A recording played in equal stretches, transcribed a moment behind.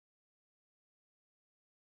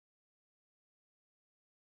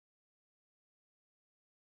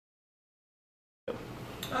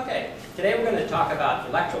Today we're going to talk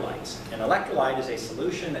about electrolytes. An electrolyte is a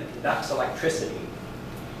solution that conducts electricity.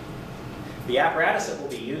 The apparatus that we'll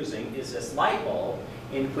be using is this light bulb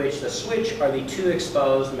in which the switch are the two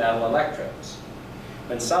exposed metal electrodes.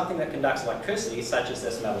 When something that conducts electricity, such as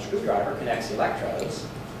this metal screwdriver, connects the electrodes,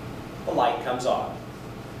 the light comes on.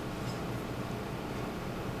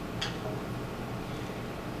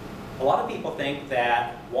 A lot of people think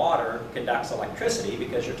that water conducts electricity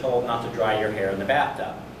because you're told not to dry your hair in the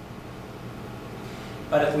bathtub.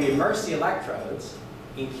 But if we immerse the electrodes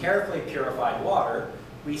in carefully purified water,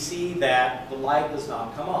 we see that the light does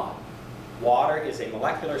not come on. Water is a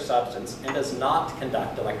molecular substance and does not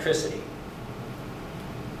conduct electricity.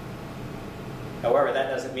 However, that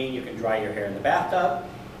doesn't mean you can dry your hair in the bathtub.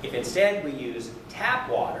 If instead we use tap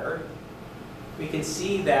water, we can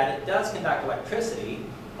see that it does conduct electricity,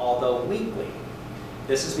 although weakly.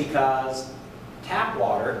 This is because tap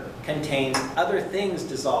water contains other things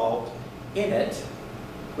dissolved in it,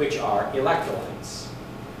 which are electrolytes.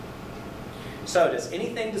 So does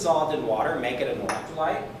anything dissolved in water make it an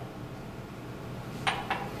electrolyte?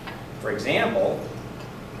 For example,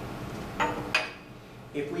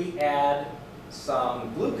 if we add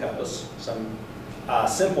some glucose, some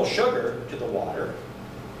simple sugar to the water,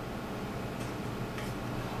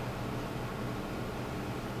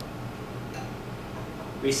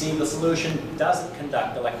 we see the solution doesn't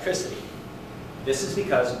conduct electricity. This is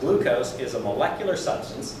because glucose is a molecular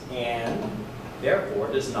substance and therefore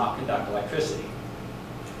does not conduct electricity.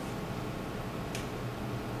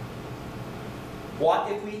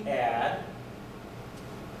 What if we add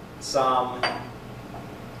some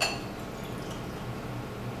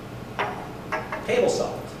table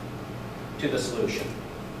salt to the solution?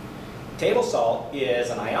 Table salt is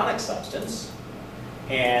an ionic substance,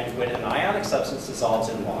 and when an ionic substance dissolves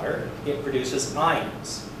in water, it produces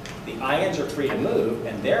ions. The ions are free to move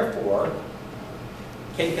and therefore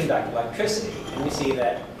can conduct electricity. And we see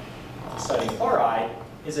that sodium chloride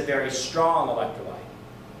is a very strong electrolyte.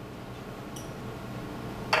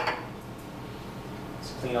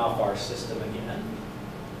 Let's clean off our system again.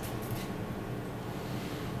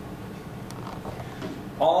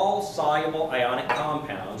 All soluble ionic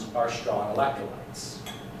compounds are strong electrolytes.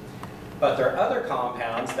 But there are other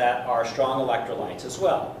compounds that are strong electrolytes as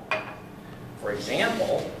well. For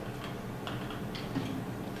example,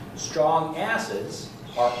 strong acids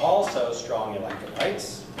are also strong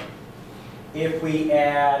electrolytes. If we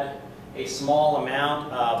add a small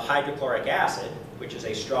amount of hydrochloric acid, which is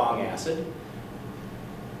a strong acid,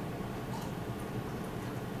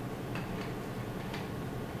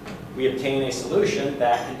 we obtain a solution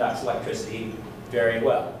that conducts electricity very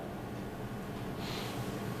well.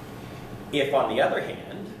 If, on the other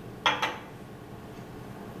hand,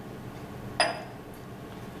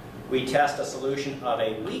 we test a solution of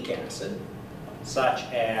a weak acid, such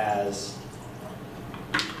as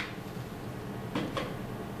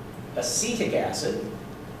acetic acid,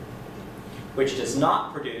 which does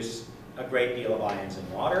not produce a great deal of ions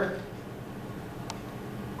in water,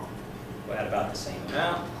 we'll add about the same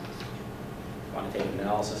amount. Quantitative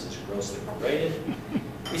analysis is grossly graded.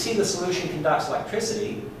 We see the solution conducts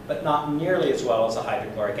electricity, but not nearly as well as a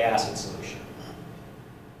hydrochloric acid solution.